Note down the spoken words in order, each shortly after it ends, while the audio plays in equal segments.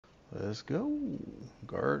Let's go.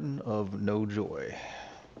 Garden of No Joy.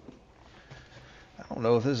 I don't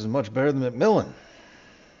know if this is much better than Macmillan.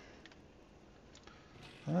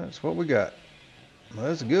 That's what we got.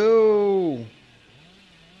 Let's go.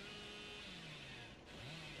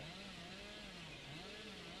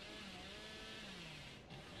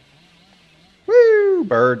 Woo,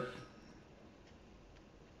 bird.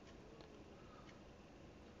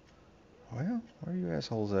 Well, where are you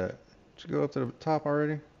assholes at? Did you go up to the top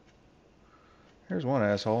already? Here's one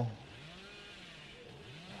asshole.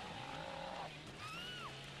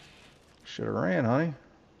 Should have ran, honey.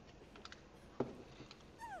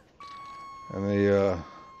 And they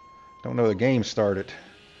don't know the game started.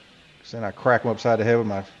 Cause then I crack them upside the head with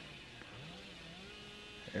my.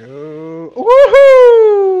 Oh,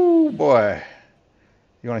 woohoo, boy!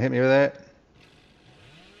 You want to hit me with that?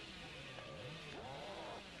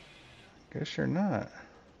 Guess you're not.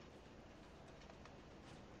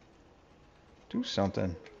 Do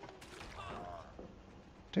something.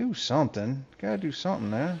 Do something. Gotta do something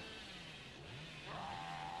now.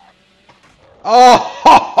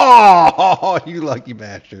 Oh, you lucky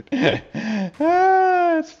bastard.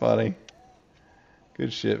 That's funny.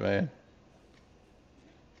 Good shit, man.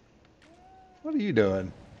 What are you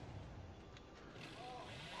doing?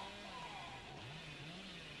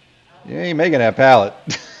 You ain't making that pallet.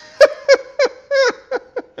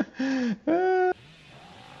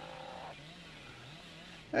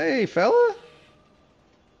 Hey, fella.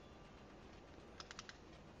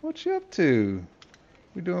 What you up to?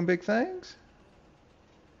 We doing big things?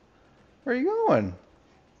 Where are you going?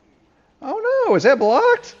 Oh no, is that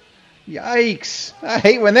blocked? Yikes. I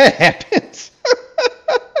hate when that happens.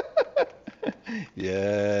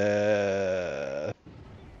 Yeah.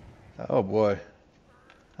 Oh boy.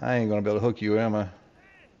 I ain't gonna be able to hook you, am I?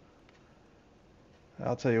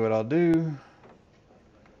 I'll tell you what I'll do.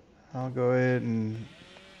 I'll go ahead and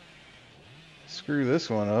screw this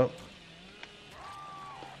one up.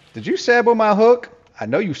 Did you sabo my hook? I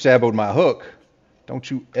know you saboed my hook. Don't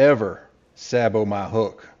you ever sabo my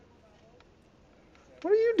hook.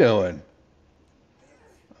 What are you doing?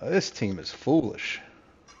 This team is foolish.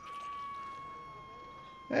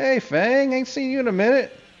 Hey, Fang, ain't seen you in a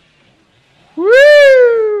minute.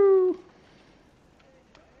 Woo!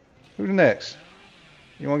 Who's next?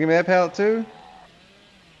 You want to give me that pallet too?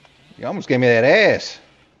 You almost gave me that ass.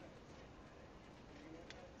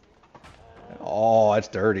 Oh, that's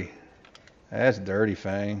dirty. That's dirty,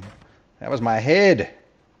 Fang. That was my head.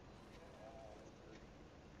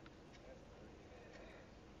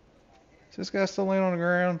 Is this guy still laying on the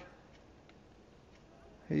ground?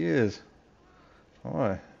 He is.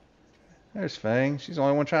 Boy. There's Fang. She's the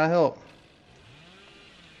only one trying to help.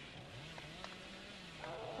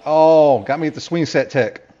 Oh, got me at the swing set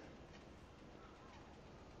tech.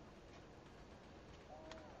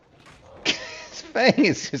 Fang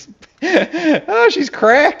is just... Oh, she's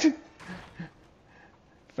cracked.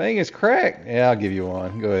 Fang is cracked. Yeah, I'll give you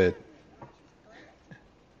one. Go ahead.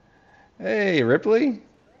 Hey, Ripley.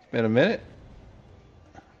 It's been a minute.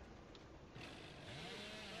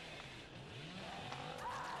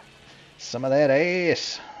 Some of that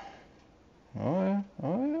ass. Oh, yeah.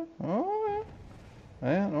 Oh, yeah. Oh, yeah.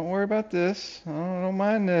 Yeah, don't worry about this. Don't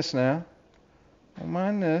mind this now. Don't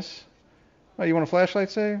mind this. Oh, you want a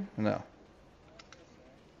flashlight save? No.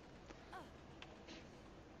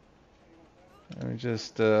 Let me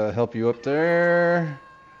just help you up there.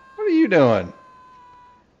 What are you doing?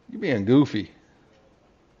 You being goofy.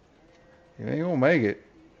 You ain't gonna make it.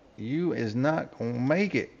 You is not gonna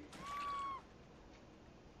make it.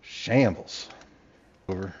 Shambles.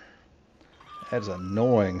 Over. That's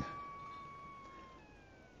annoying.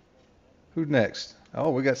 Who's next? Oh,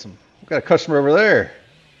 we got a customer over there.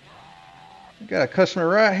 We got a customer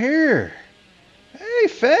right here. Hey,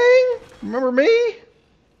 Fang, remember me?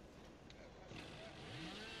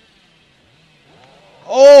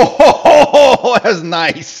 Oh, that's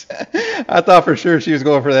nice. I thought for sure she was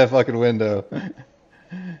going for that fucking window.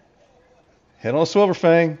 Head on a swivel,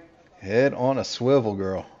 Fang. Head on a swivel,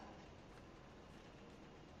 girl.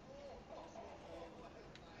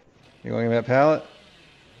 You want to give me that pallet?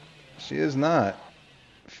 She is not.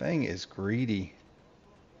 Fang is greedy.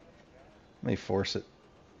 Let me force it.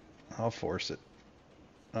 I'll force it.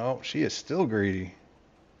 Oh, she is still greedy.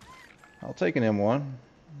 I'll take an M1.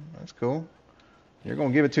 That's cool. You're going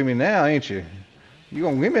to give it to me now, ain't you? You're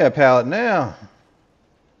going to give me that pallet now.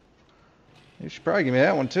 You should probably give me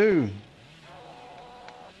that one too.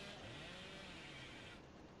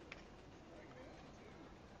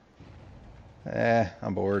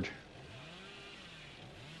 I'm bored.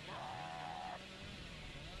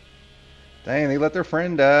 Dang, they let their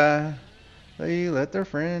friend die. They let their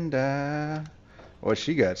friend die. Well,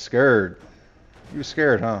 she got scared. You was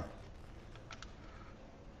scared, huh?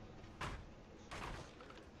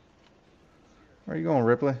 Where are you going,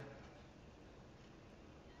 Ripley?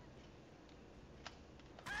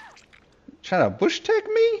 Trying to bush tech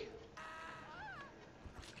me?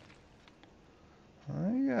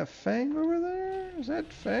 Oh, you got Fang over there? Is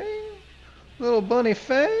that Fang? Little bunny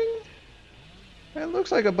Fang? That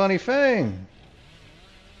looks like a bunny Fang.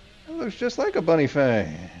 That looks just like a bunny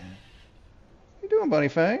Fang. What you doing, bunny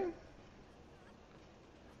Fang?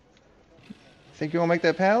 Think you want to make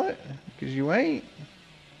that pallet? Because you ain't.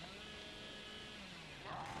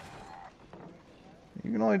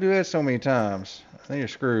 You can only do that so many times. Then you're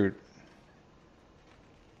screwed.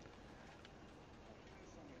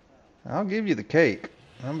 I'll give you the cake.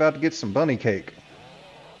 I'm about to get some bunny cake.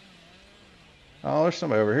 Oh, there's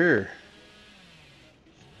somebody over here.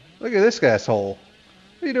 Look at this asshole.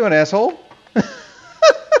 What are you doing, asshole?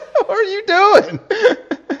 What are you doing?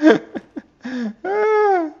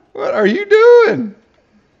 What are you doing?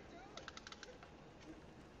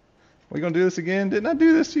 We gonna do this again? Didn't I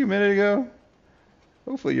do this to you a minute ago?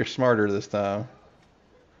 Hopefully you're smarter this time.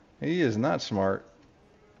 He is not smart.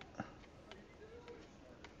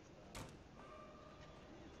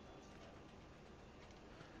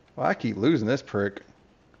 Well, I keep losing this prick.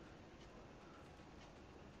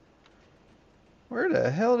 Where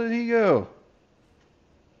the hell did he go?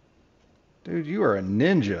 Dude, you are a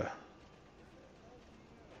ninja.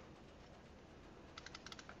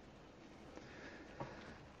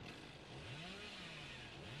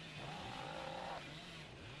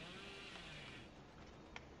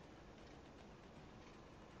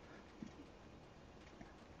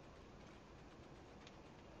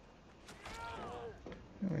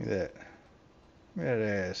 Look at that. Look at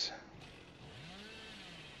that ass.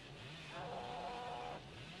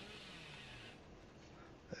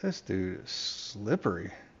 This dude is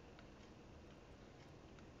slippery.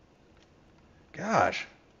 Gosh.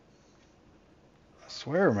 I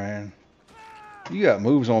swear, man. You got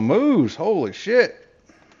moves on moves. Holy shit.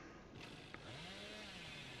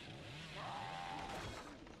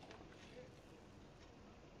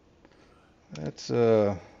 That's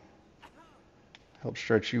help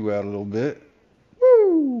stretch you out a little bit.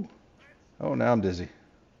 Woo! Oh, now I'm dizzy.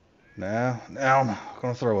 Now I'm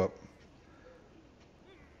gonna throw up.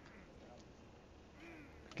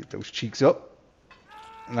 Get those cheeks up.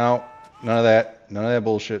 No, none of that. None of that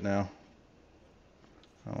bullshit now.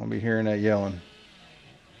 I don't want to be hearing that yelling.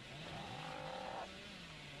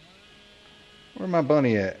 Where my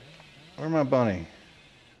bunny at? Where my bunny?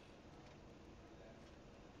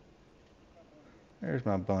 There's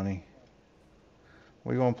my bunny.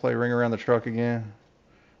 We gonna play Ring Around the Truck again?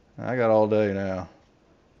 I got all day now.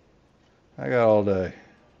 I got all day.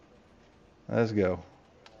 Let's go.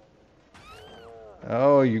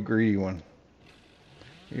 Oh, you greedy one.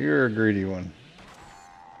 You're a greedy one.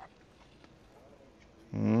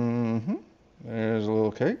 Mm-hmm. There's a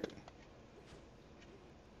little cake.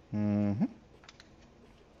 Mm-hmm.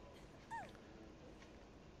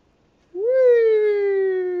 Whee!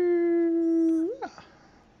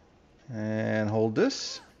 And hold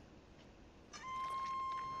this.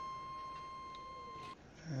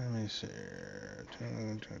 Let me see here.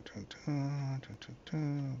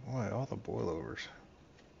 Boy, all the boilovers.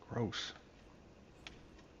 Gross.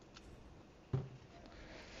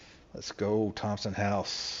 Let's go, Thompson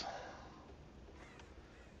House.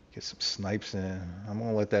 Get some snipes in. I'm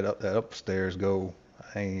gonna let that upstairs go.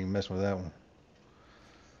 I ain't even messing with that one.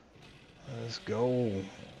 Let's go.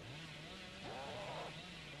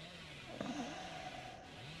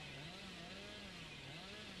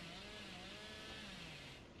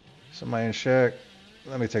 Somebody in shack.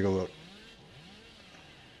 Let me take a look.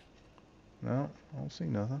 No, I don't see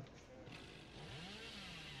nothing.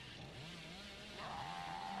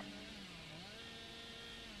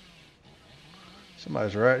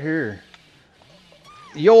 Somebody's right here.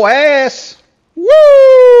 Yo ass! Woo!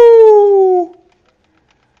 You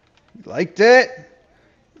like that?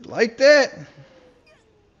 You like that?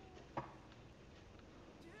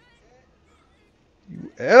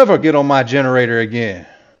 You ever get on my generator again?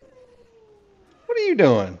 What are you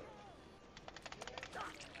doing?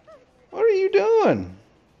 What are you doing?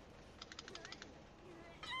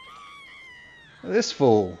 This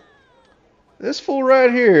fool. This fool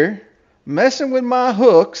right here. Messing with my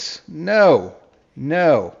hooks. No.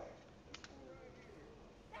 No.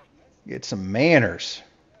 Get some manners.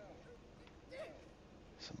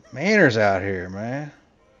 Some manners out here, man.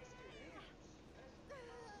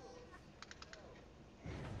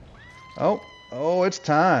 Oh, it's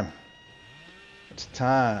time. It's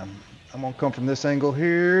time. I'm gonna come from this angle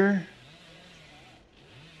here.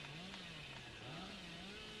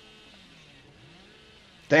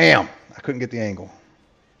 Damn, I couldn't get the angle.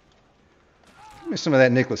 Give me some of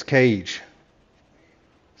that Nicolas Cage.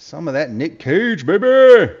 Some of that Nick Cage,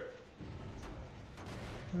 baby.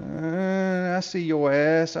 I see your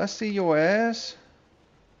ass. I see your ass.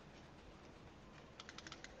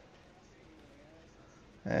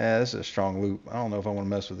 Yeah, this is a strong loop. I don't know if I want to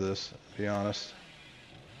mess with this, to be honest.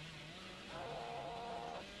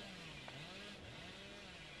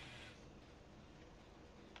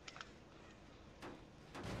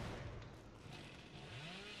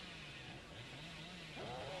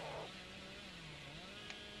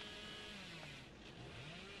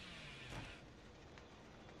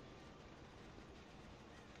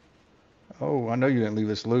 Oh, I know you didn't leave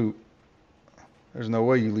this loop. There's no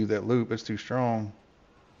way you leave that loop. It's too strong.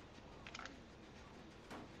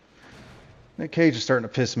 Nick Cage is starting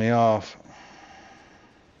to piss me off.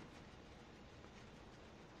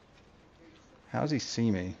 How does he see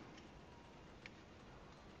me?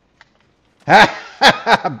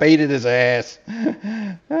 Ha! Baited his ass.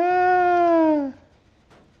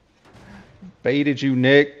 Baited you,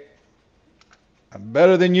 Nick. I'm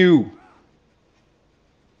better than you.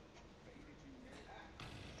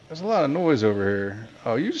 There's a lot of noise over here.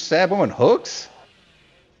 Oh, you just saboing hooks?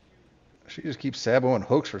 She just keeps saboing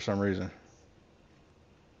hooks for some reason.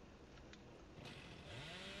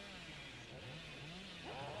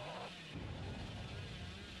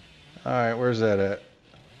 Alright, where's that at?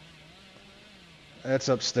 That's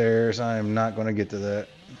upstairs. I am not going to get to that.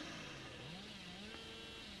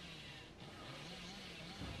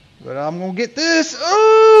 But I'm going to get this.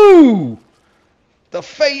 Ooh! The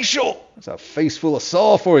facial. That's a face full of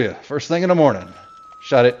saw for you. First thing in the morning.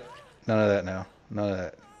 Shut it. None of that now. None of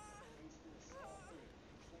that.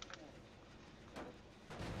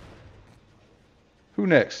 Who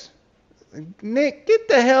next? Nick, get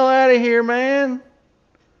the hell out of here, man.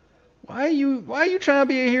 Why are you trying to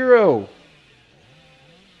be a hero?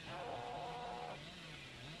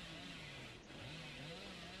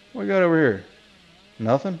 What we got over here?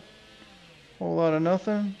 Nothing? Whole lot of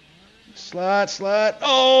nothing. Slide, slide.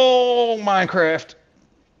 Oh, Minecraft.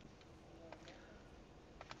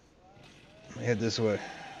 Let me head this way.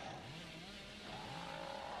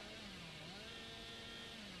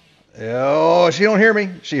 Oh, she don't hear me.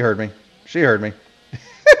 She heard me. She heard me.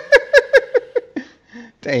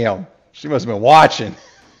 Damn. She must have been watching.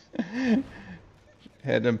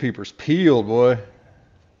 Had them peepers peeled, boy.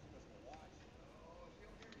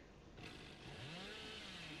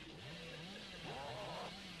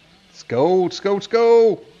 Let's go, let's go, let's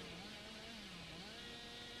go.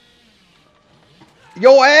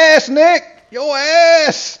 Your ass, Nick. Your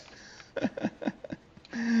ass.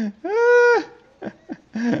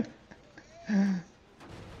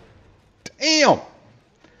 Damn.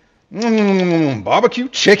 Barbecue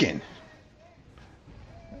chicken.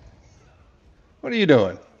 What are you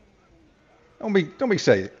doing? Don't be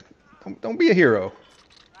silly. Don't be a hero.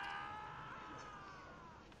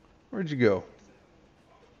 Where'd you go?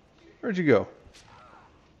 Where'd you go?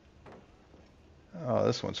 Oh,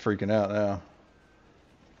 this one's freaking out now.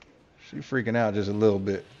 She's freaking out just a little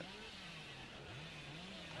bit.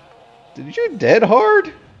 Did you dead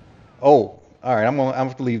hard? Oh, all right. I'm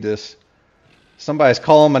gonna leave this. Somebody's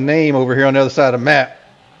calling my name over here on the other side of the map.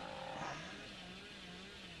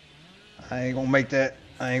 I ain't gonna make that.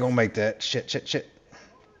 I ain't gonna make that. Shit, shit, shit.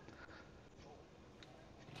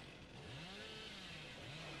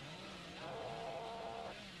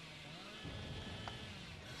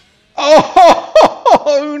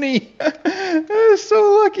 Oh, Uni! That's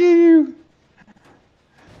so lucky you.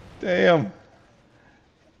 Damn.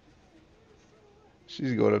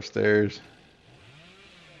 She's going upstairs.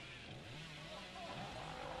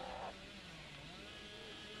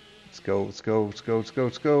 Let's go, let's go, let's go, let's go,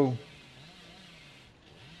 let's go.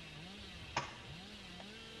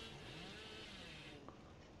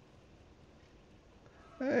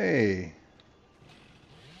 Hey.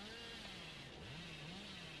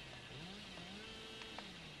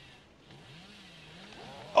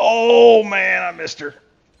 Oh, man, I missed her.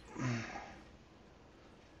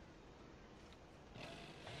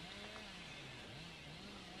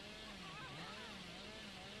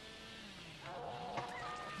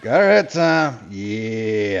 Got her that time.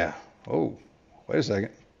 Yeah. Oh, wait a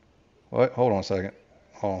second. What? Hold on a second.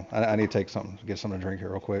 Hold on. I need to take something, get something to drink here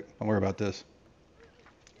real quick. Don't worry about this.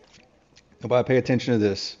 Nobody pay attention to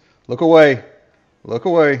this. Look away. Look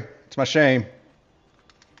away. It's my shame.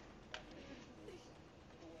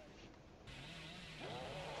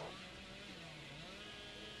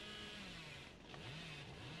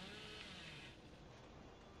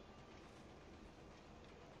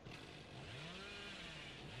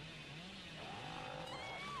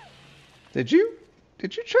 Did you?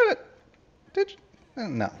 Did you try to? Did you?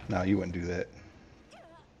 No, no, you wouldn't do that.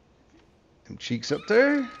 Them cheeks up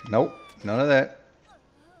there? Nope, none of that.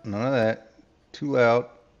 None of that. Too loud.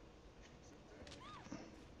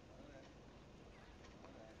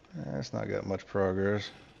 That's not got much progress.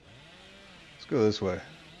 Let's go this way.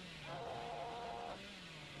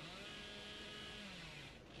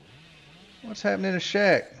 What's happening in the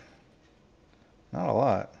shack? Not a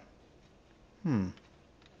lot. Where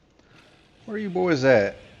are you boys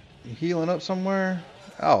at? You healing up somewhere?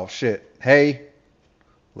 Oh, shit. Hay.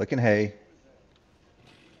 Licking hay.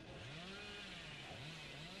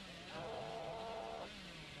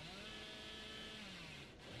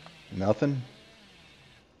 Nothing.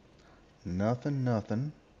 Nothing,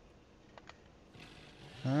 nothing.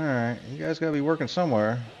 Alright, you guys gotta be working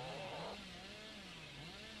somewhere.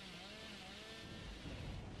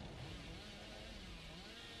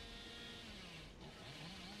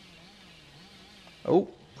 Oh,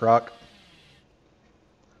 rock.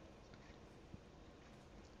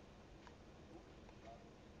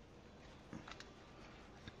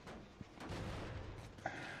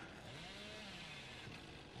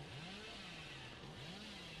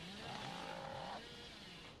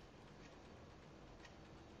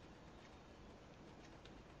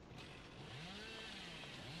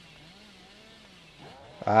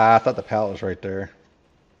 Ah, I thought the pallet was right there.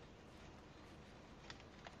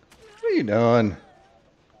 What are you doing?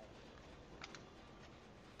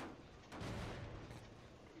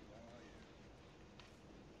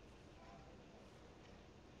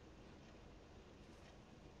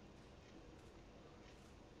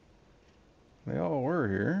 They all were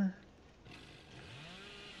here.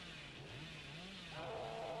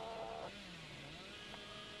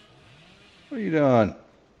 What are you doing?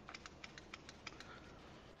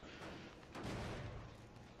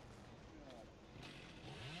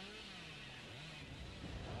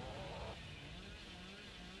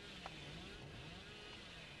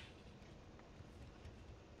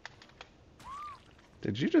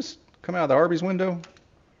 Did you just come out of the Arby's window?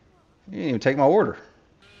 You didn't even take my order.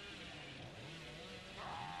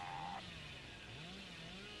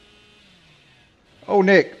 Oh,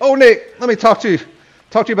 Nick. Oh, Nick. Let me talk to you.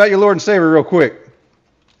 Talk to you about your Lord and Savior real quick.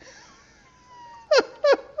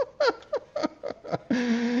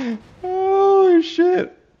 Holy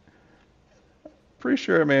shit. Pretty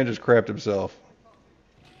sure that man just crapped himself.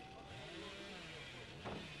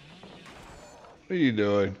 What are you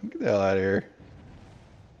doing? Get the hell out of here.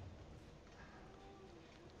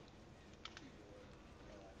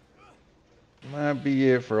 Might be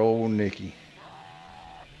it for old Nicky.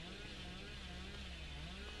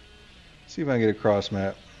 See if I can get a cross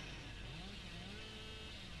map.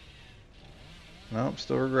 Nope,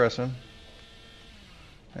 still regressing.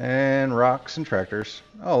 And rocks and tractors.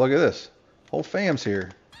 Oh, look at this. Whole fam's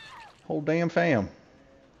here. Whole damn fam.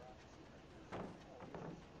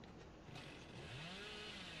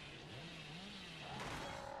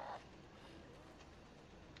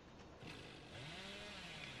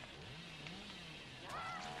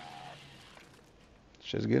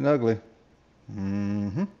 Shit's getting ugly.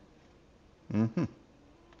 Mm-hmm. Mm-hmm.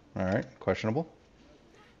 Alright, questionable.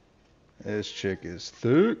 This chick is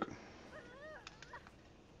thick.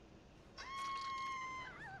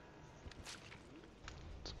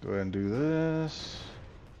 Let's go ahead and do this.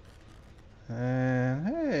 And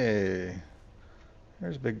hey,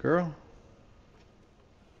 there's a big girl.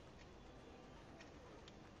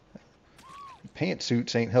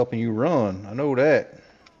 Pantsuits ain't helping you run. I know that.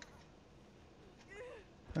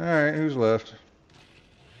 Alright, who's left?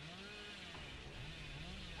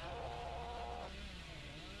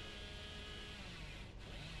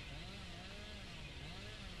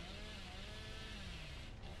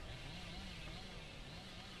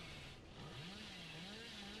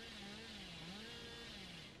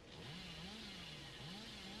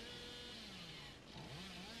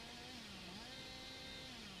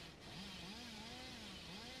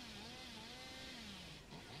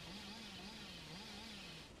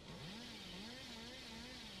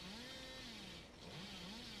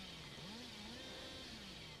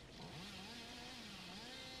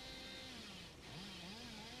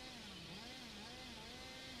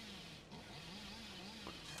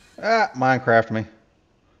 Ah, Minecraft me.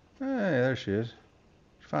 Hey, there she is. Did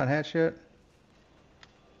you find Hatch yet?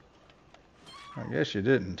 I guess you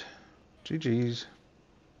didn't. GG's.